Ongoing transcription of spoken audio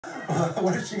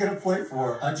What is she going to play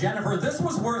for? Jennifer, this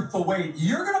was worth the wait.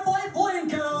 You're going to play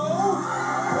Blinko.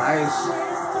 Nice.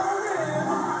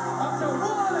 Up to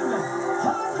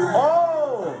 $100.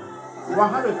 Oh,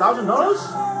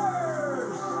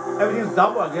 $100,000? Everything's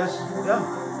double, I guess. Yeah.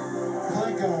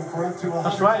 Blinko for up to $100,000.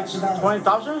 That's right.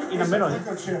 20,000 in the middle.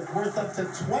 Blinko chip worth up to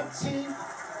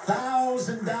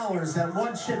 $20,000. That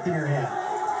one chip in your hand.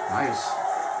 Nice.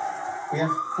 We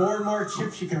have 4 more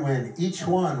chips you can win, each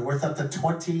one worth up to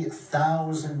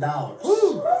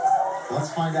 $20,000.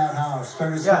 Let's find out how.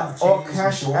 Start us off. All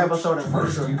cash episode.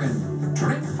 First, you can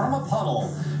drink from a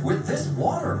puddle with this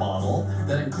water bottle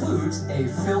that includes a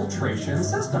filtration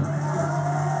system.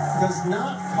 Does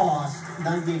not cost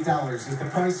 $98. Does the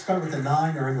price start with a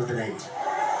 9 or end with an 8?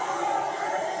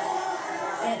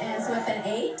 It ends with an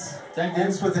 8. That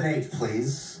ends with an 8,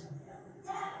 please.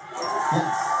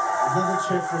 Yes. Another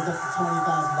chip worth up to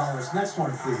 $20,000. Next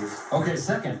one, please. Okay,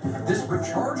 second, this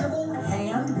rechargeable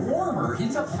hand warmer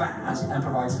heats up fast and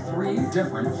provides 3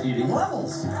 different heating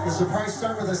levels. Does the price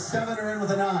start with a 7 or end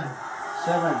with a 9?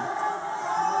 7.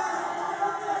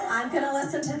 I'm going to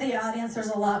listen to the audience. There's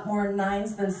a lot more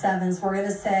 9s than 7s. We're going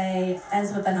to say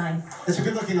ends with a 9. It's a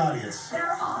good-looking audience.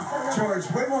 They're awesome.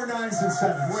 George, way more 9s than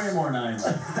 7s. Way more 9s.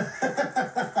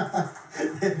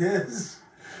 It is.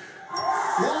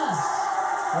 Yes.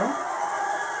 Huh?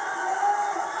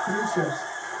 3 chips.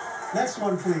 Next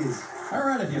one, please. All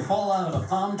right, if you fall out of a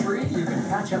palm tree, you can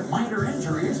patch up minor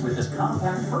injuries with this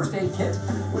compact first aid kit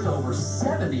with over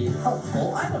 70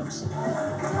 helpful items.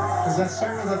 Does that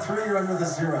start with a 3 or end with a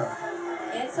 0?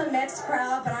 It's a mixed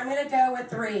crowd, but I'm going to go with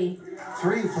 3.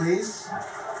 3, please.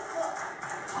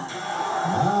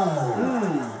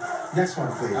 Oh. Next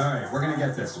one, please. All right, we're going to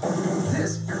get this.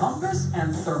 This compass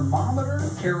and thermometer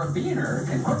carabiner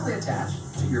can quickly attach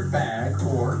to your bag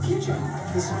or keychain.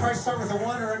 Does the price start with a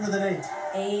 1 or end with an 8?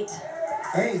 8.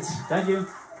 8. Thank you.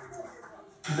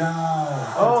 No.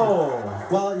 Oh.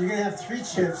 Well, you're going to have 3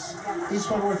 chips, each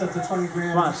one worth up to 20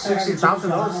 grand. Come on,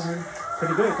 $60,000.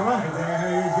 Pretty good, come on. Hey there, how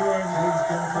you doing?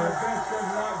 Best of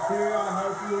luck to you. I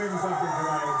hope you win something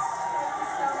tonight.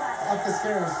 Up the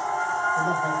stairs.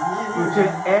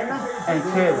 Between N and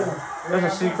K. There's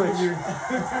a secret.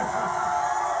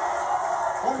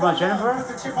 Come on, Jennifer. Put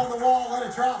the chip on the wall, let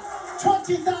it drop.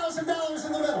 $20,000 in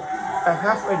the middle. I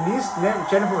have a niece named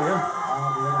Jennifer. Yeah.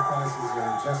 The other prices are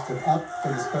adjusted up for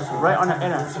the special. Right on the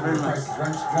inner. Very nice.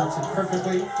 Wrench drops it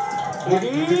perfectly. It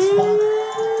is.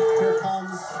 Here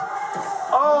comes.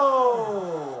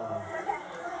 Oh.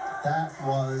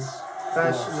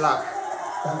 That's luck.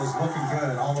 That was looking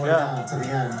good all the way down to the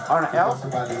end. On an L?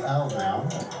 By the L now.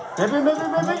 Maybe.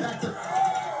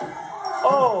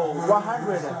 Oh,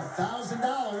 100.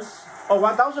 $1,000. Oh,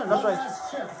 1,000. That's right. Last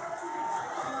chip.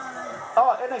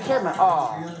 Oh, and it came.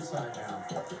 Oh. The other side now.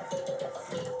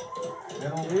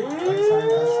 Middle, right side,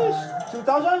 left side.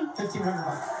 2,000?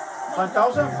 $1,500.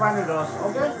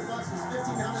 $1,500. Okay.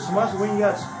 Smart win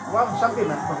yet. Well, something.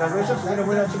 Congratulations. We're going to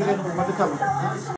win a ticket in the